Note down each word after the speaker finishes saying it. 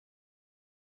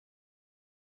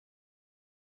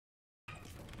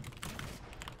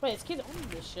Wait, this kid's on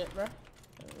this shit, bro.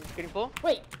 Getting full.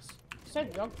 Wait,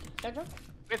 Cedric. We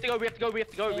have to go. We have to go. We have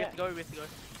to go. Yeah. We have to go. We have to go.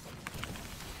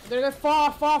 We're gonna go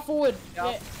far forward.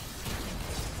 Yeah. Yeah.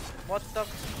 What the?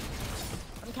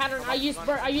 I'm countering. I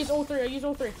use all three.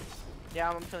 Yeah,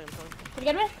 I'm killing. Can you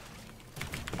get me?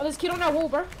 Oh, there's a kid on that wall,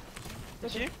 bro.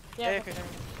 Is you? Yeah. Okay.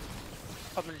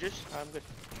 Pop in the juice. I'm good.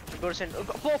 Go to send.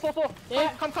 Four.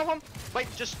 Yeah. Come. Wait,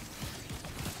 just.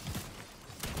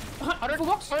 100. Full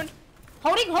box. Turn.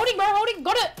 Holding, bro. Holding.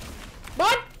 Got it.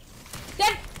 Mine.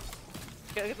 Dead.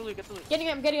 Get the loot. Getting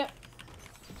it. I'm getting it.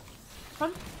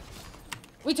 Come.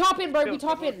 We top in, bro. We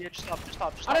top in. Yeah, just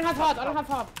stop. I don't have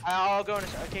hard. I'll go in a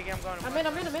second. Okay, I'm going. I'm in.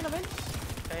 Okay, I'm going.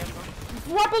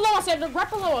 Right below us, Edward. Right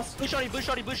below us. Blue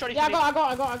shotty. Yeah, I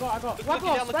got. Right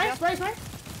below us. Spray.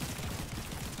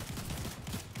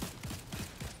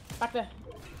 Back there.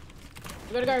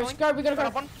 We gotta go. We gotta go.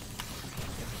 One.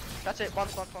 That's it. One.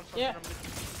 Yeah.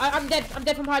 I'm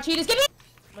dead from high cheaters. Get me.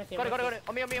 Got it.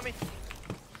 On me.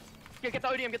 Get the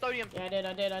ODM.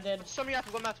 Yeah, I did. Some of you have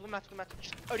to go mat.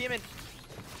 Just ODM in.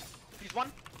 Use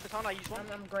one. Katana, use one.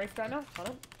 I'm Grave right now. Hold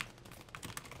on.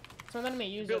 It's not letting me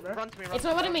use it, bro. Run to me. It's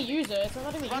not letting me use it. Run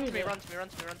to me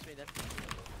then.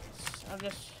 I'm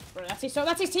just... Bro, that's his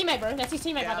teammate, bro. That's his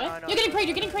teammate, Yeah, by the way. no,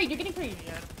 You're getting pre.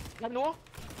 Yeah. No.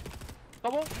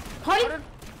 Double. 100.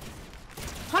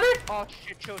 Oh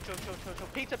shit, chill.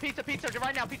 Pizza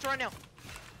right now.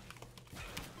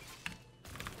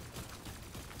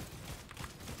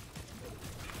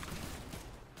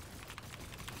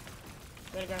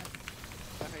 Ready to go.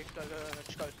 Okay,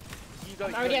 just go. You go.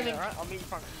 Alright? I'll meet you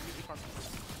front.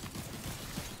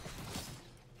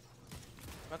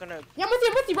 I'm not gonna... Yeah, I'm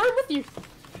with you, bro. I'm with you.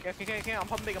 Okay. I'm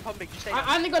pumping big. Just stay.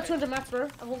 I only got 200 mats, bro.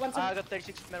 I got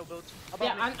 36 metal builds.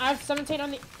 Yeah, I have 17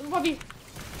 on the... Above you.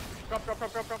 Drop.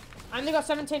 I only got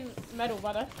 17 metal,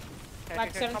 brother. Okay,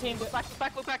 Like 17. Look back.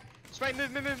 Straight,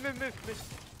 move.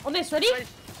 On this, ready? Straight.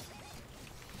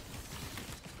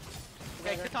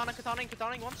 Okay, katana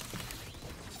once.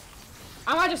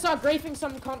 I might just start grafing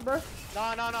some cunt, bro.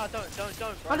 No, don't,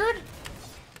 bro. 100?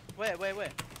 Where?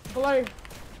 Below.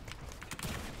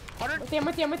 100? I'm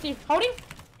with you. Holding?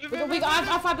 I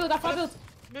have 5 builds.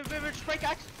 Move, just break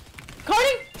axe.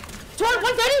 Coding!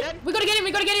 130! We gotta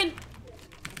get in.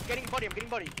 I'm getting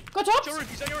body. Go tops!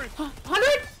 He's on your roof.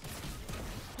 100!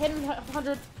 Hit him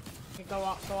 100. Okay, go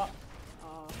up.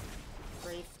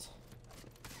 Briefed.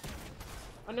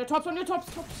 On your tops.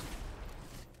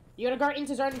 You gotta go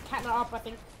into zone and cat up, I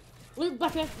think. Loot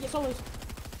back there. Yes, always.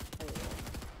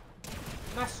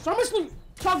 Nice. So much loot.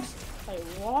 Chugs. Hey,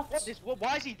 what?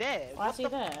 Why is he there? Why is he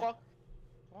there? Fuck?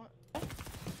 What?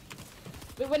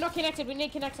 We're not connected. We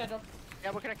need connect, Cedric.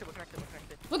 Yeah, we're connected.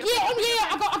 Look, yeah.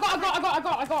 I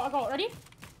got. Ready?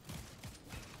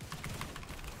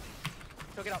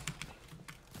 Go get up.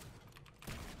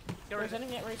 Resetting.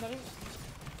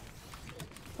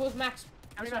 Pulls max.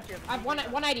 How many max do you have? I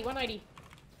have 180.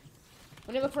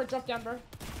 When you look for a drop down, bro.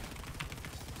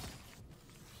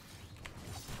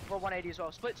 For 180 as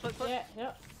well. Split.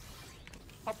 Yeah.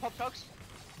 Pop chugs.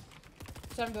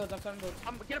 7 builds. Get up.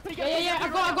 Yeah. I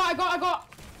got.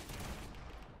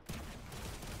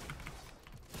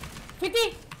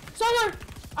 50. Solar.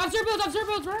 I have 0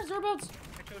 builds, bro. 0 builds.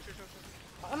 Sure.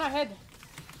 On my head.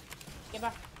 Get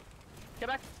back.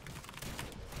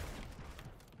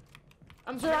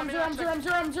 I'm zero,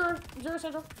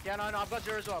 Central. Yeah, no, I've got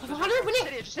 0 as well. 100, we need.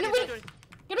 Just Get sit me. here.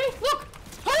 Look.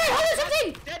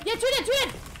 100, 16. Dead. Yeah, 2 dead.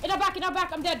 In our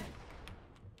back. I'm dead.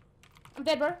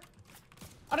 Bro.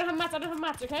 I don't have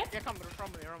mats, okay? Yeah, come,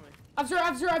 from me. I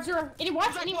have zero. Any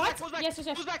whites? Close back. Yes.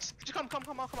 Close back. Just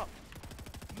come up.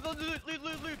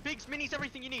 Loot, bigs, minis,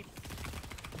 everything you need.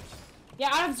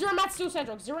 Yeah, I have 0 mats still,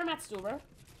 Central. 0 mats still, bro.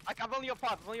 I've only got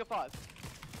 5.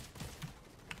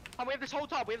 Come, we have this whole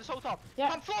top. Yeah.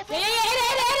 Come, floor. Yeah,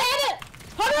 hit it.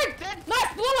 100. Dead.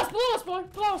 Nice. Below us, boy.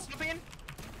 Jump in.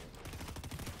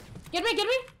 Get me.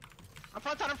 I'm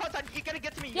front side. You gotta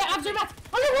get to me. Yeah, I have 0 mats.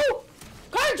 Woo!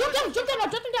 Karen, jump down.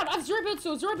 I have 0 build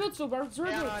still, bro. 0 build.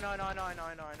 Yeah, no.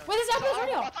 Wait, there's apples right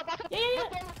here.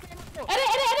 Yeah.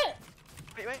 Edit.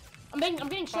 Wait. I'm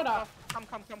getting shot at. Come.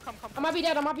 I might be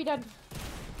dead.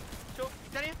 Chill.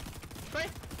 Down here.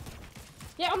 Straight.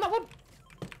 Yeah, on that wood.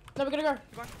 No, we're gonna go.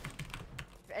 Keep on.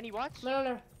 Any what?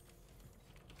 No.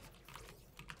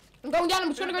 I'm going down. I'm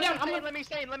just gonna go down. Let me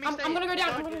stay. I'm gonna go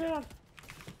down.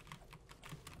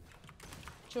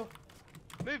 Chill.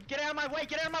 Move. Get out of my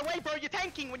way, bro. You're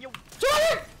tanking when you.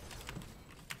 Jordan!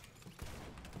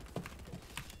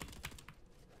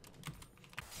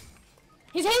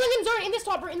 He's healing in zone in this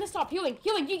top, bro. Healing.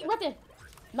 Right there.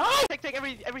 Nice. Take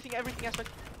everything aspect.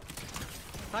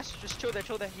 Nice, just chill there,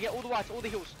 chill there. You get all the whites, all the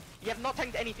heals. You have not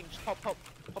tanked anything, just pop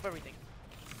everything.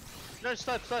 No,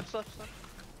 slurp.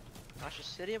 Nice,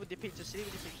 just sit here with the pizza,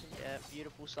 Yeah,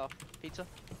 beautiful stuff. Pizza.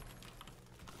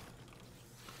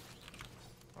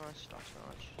 Nice.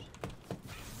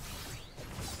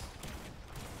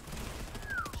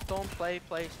 Storm, play,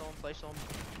 Storm.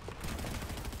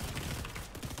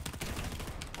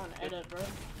 On edit, bro.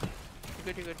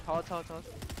 You're good. Hard.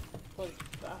 Close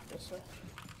back, this way.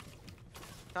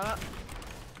 No.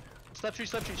 Slurp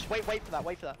juice. Wait for that.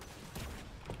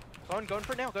 Going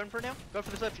for it now. Go for the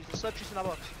slurp juice. The slurp juice in our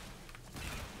box.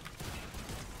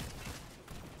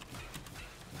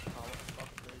 Oh, what the fuck,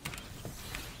 dude.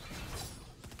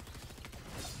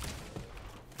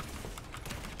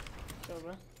 Go,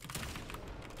 bro.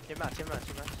 Team match.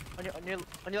 On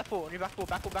your left wall, on your back wall.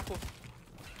 Back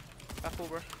wall,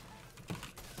 bro.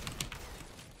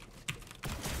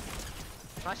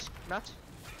 Nice, match.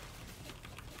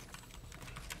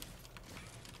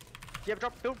 Do you have a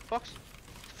drop? Build, box.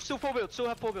 Still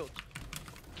have 4 builds.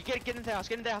 You get into the house,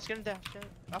 get in the house.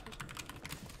 Apples.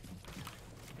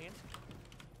 Again.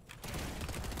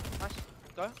 Nice,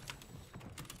 go.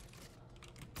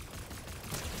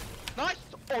 Nice!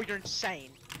 Oh, you're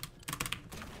insane.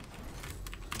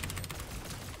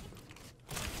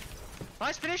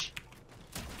 Nice, finish.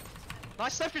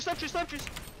 Nice, slurp juice.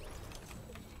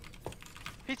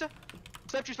 Pizza.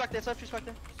 Slurp juice back there.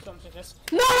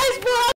 Nice, bro!